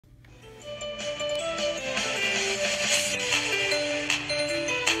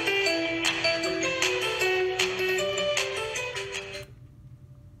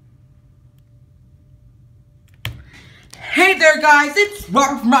there, guys, it's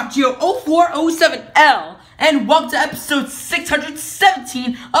Robert from Montreal 0407L, and welcome to episode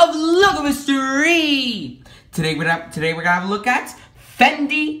 617 of Logopedia. Today we're gonna have a look at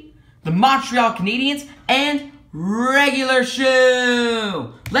Fendi, the Montreal Canadiens, and regular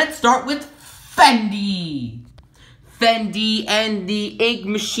shoe. Let's start with Fendi. Fendi and the ink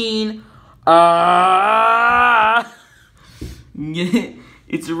machine.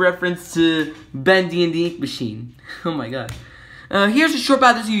 It's a reference to Bendy and the ink machine. Oh my god. Here's a short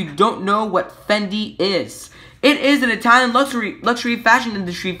about this so you don't know what Fendi is. It is an Italian luxury fashion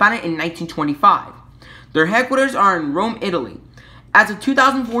industry founded in 1925. Their headquarters are in Rome, Italy. As of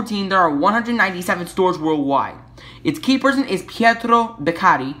 2014, there are 197 stores worldwide. Its key person is Pietro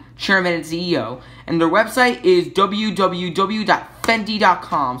Beccari, chairman and CEO, and their website is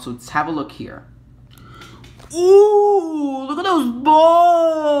www.fendi.com. So let's have a look here. Ooh, look at those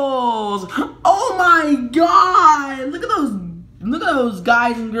balls! Oh my god! Look at those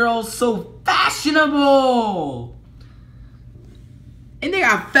guys and girls, so fashionable! And they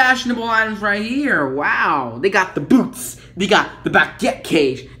got fashionable items right here. Wow. They got the boots. They got the baguette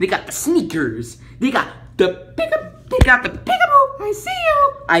cage. They got the sneakers. They got the peekaboo. I see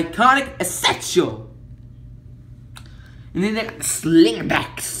you. Iconic essential. And then they got the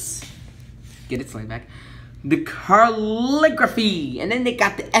slingbacks. Get it, slingback. The calligraphy. And then they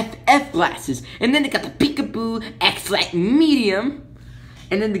got the FF glasses. And then they got the peekaboo X-Flat medium.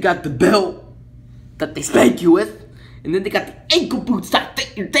 And then they got the belt that they spank you with. And then they got the ankle boots that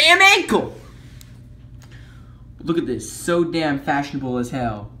fit your damn ankle. Look at this. So damn fashionable as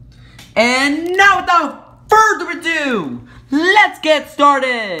hell. And now without further ado, let's get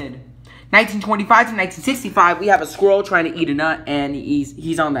started. 1925 to 1965, we have a squirrel trying to eat a nut, and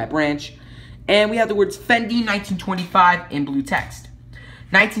he's on that branch. And we have the words Fendi 1925 in blue text.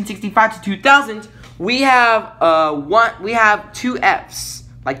 1965 to 2000, we have two F's,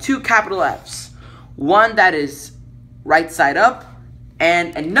 like two capital F's. One that is right side up,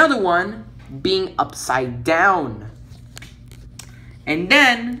 and another one being upside down. And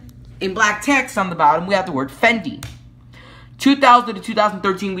then, in black text on the bottom, we have the word Fendi. 2000 to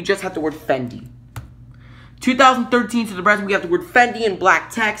 2013, we just have the word Fendi. 2013 to the present, we have the word Fendi in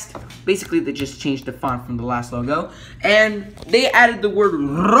black text. Basically, they just changed the font from the last logo. And they added the word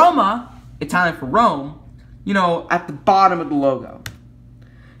Roma, Italian for Rome, you know, at the bottom of the logo.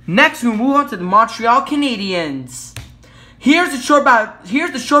 Next, we move on to the Montreal Canadiens. Here's the short bio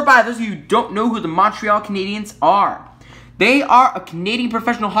those of you who don't know who the Montreal Canadiens are. They are a Canadian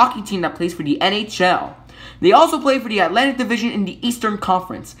professional hockey team that plays for the NHL. They also play for the Atlantic Division in the Eastern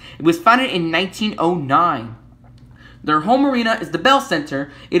Conference. It was founded in 1909. Their home arena is the Bell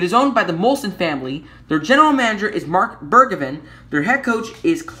Center. It is owned by the Molson family. Their general manager is Mark Bergevin. Their head coach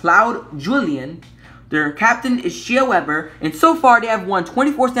is Claude Julien. Their captain is Shea Weber. And so far, they have won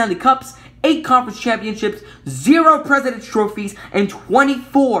 24 Stanley Cups, 8 conference championships, 0 President's trophies, and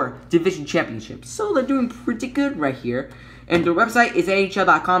 24 division championships. So they're doing pretty good right here. And their website is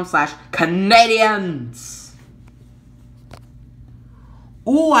nhl.com/Canadiens.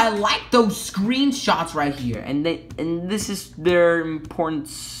 Oh, I like those screenshots right here. And this is their important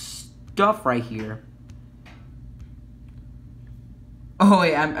stuff right here. Oh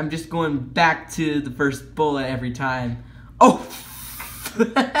wait, I'm just going back to the first bullet every time. Oh.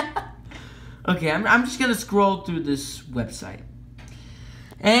 Okay, I'm just gonna scroll through this website.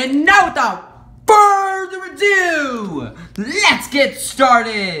 And now without further ado, let's get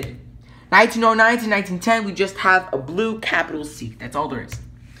started. 1909 to 1910, we just have a blue capital C. That's all there is.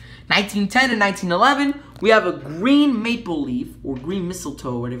 1910 to 1911, we have a green maple leaf, or green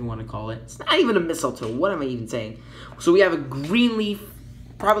mistletoe, whatever you want to call it. It's not even a mistletoe. What am I even saying? So we have a green leaf,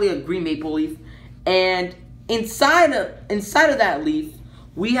 probably a green maple leaf, and inside of that leaf,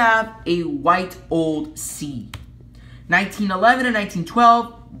 we have a white old C. 1911 and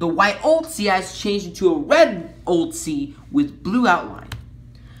 1912, the white old C has changed into a red old C with blue outline.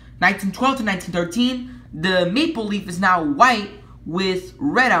 1912 to 1913, the maple leaf is now white with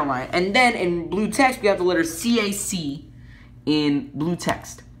red outline. And then in blue text, we have the letter CAC in blue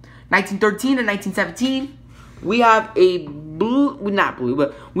text. 1913 and 1917, we have a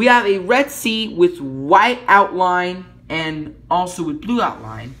we have a red C with white outline and also with blue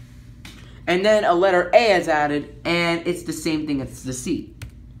outline. And then a letter A is added, and it's the same thing as the C.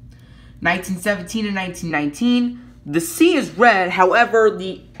 1917 and 1919, the C is red, however,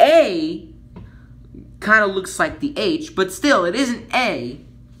 the A kind of looks like the H, but still, it is an A.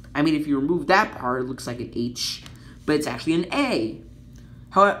 I mean, if you remove that part, it looks like an H, but it's actually an A.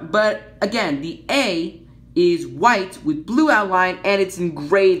 However, but again, the A is white with blue outline, and it's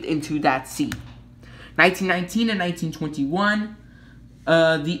engraved into that C. 1919 and 1921,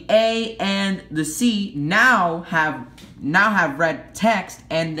 the A and the C now have red text,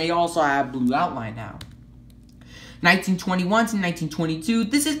 and they also have blue outline now. 1921 to 1922,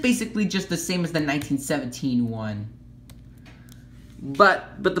 this is basically just the same as the 1917 one.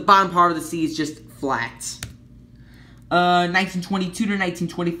 But the bottom part of the C is just flat. 1922 to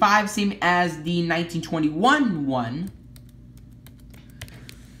 1925, same as the 1921 one.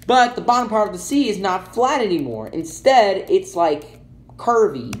 But the bottom part of the C is not flat anymore. Instead, it's like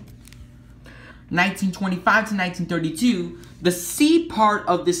curvy. 1925 to 1932, the C part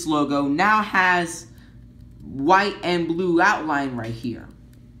of this logo now has white and blue outline right here.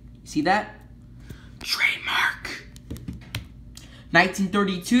 See that? Trademark.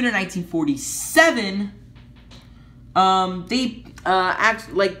 1932 to 1947, they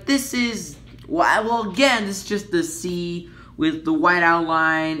act like this is, well, again, this is just the C with the white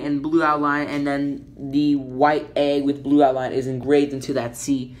outline and blue outline, and then the white A with blue outline is engraved into that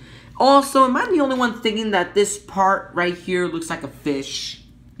C. Also, am I the only one thinking that this part right here looks like a fish?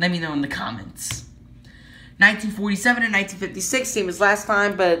 Let me know in the comments. 1947 and 1956, same as last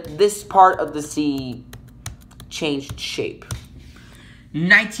time, but this part of the C changed shape.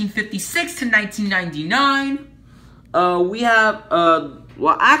 1956 to 1999, we have,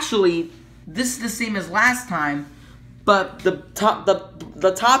 well, actually, this is the same as last time, but the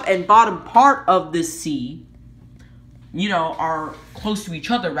top and bottom part of this C, you know, are close to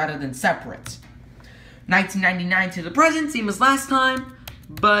each other rather than separate. 1999 to the present, same as last time,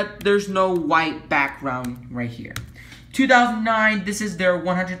 but there's no white background right here. 2009, this is their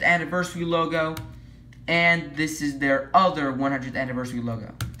 100th anniversary logo, and this is their other 100th anniversary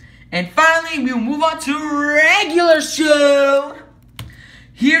logo. And finally, we will move on to Regular Show.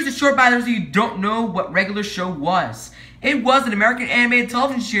 Here's a short bio so you don't know what Regular Show was. It was an American animated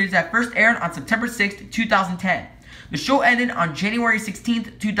television series that first aired on September 6th, 2010. The show ended on January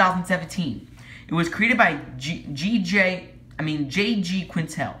 16th, 2017. It was created by J.G.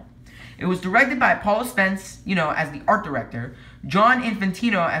 Quintel. It was directed by Paula Spence, you know, as the art director, John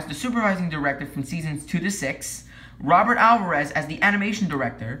Infantino as the supervising director from seasons 2 to 6, Robert Alvarez as the animation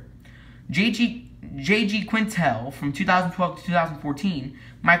director, J.G. Quintel from 2012 to 2014,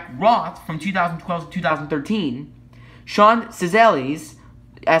 Mike Roth from 2012 to 2013, Sean Cizales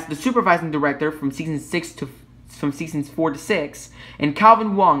as the supervising director from seasons 4 to 6, and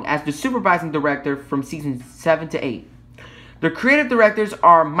Calvin Wong as the supervising director from seasons 7 to 8. The creative directors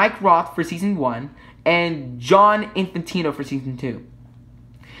are Mike Roth for season 1 and John Infantino for season 2.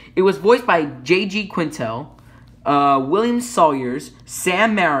 It was voiced by J.G. Quintel, William Sawyers,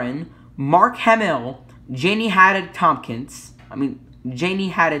 Sam Marin, Mark Hamill, Janie Haddad Tompkins,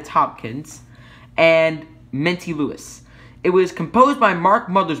 and Minty Lewis. It was composed by Mark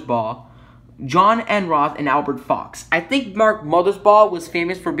Mothersbaugh, John Enroth, and Albert Fox. I think Mark Mothersbaugh was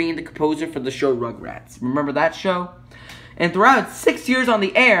famous for being the composer for the show Rugrats. Remember that show? And throughout its 6 years on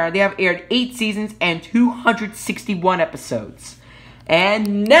the air, they have aired 8 seasons and 261 episodes.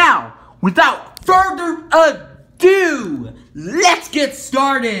 And now, without further ado, let's get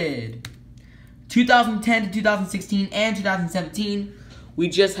started! 2010 to 2016 and 2017, we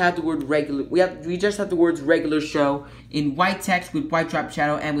just had the word regular. We just had the words regular show in white text with white drop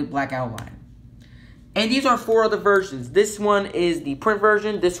shadow and with black outline. And these are 4 other versions. This one is the print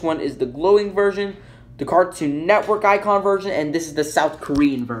version. This one is the glowing version, the Cartoon Network icon version, and this is the South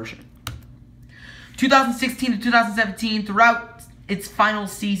Korean version. 2016 to 2017, throughout its final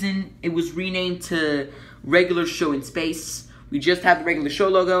season, it was renamed to Regular Show in Space. We just have the Regular Show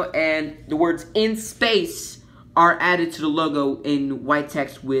logo, and the words in space are added to the logo in white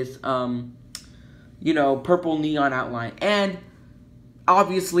text with, you know, purple neon outline. And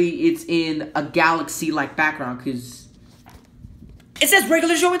obviously, it's in a galaxy-like background because it says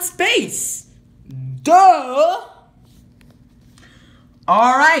Regular Show in Space. Duh!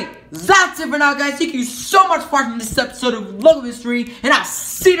 Alright, that's it for now, guys. Thank you so much for watching this episode of Logo History, and I'll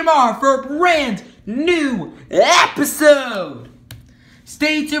see you tomorrow for a brand new episode.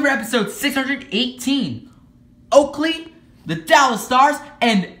 Stay tuned for episode 618. Oakley, the Dallas Stars,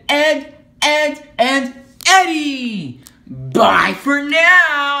 and Eddie. Bye for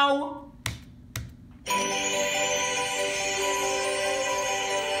now.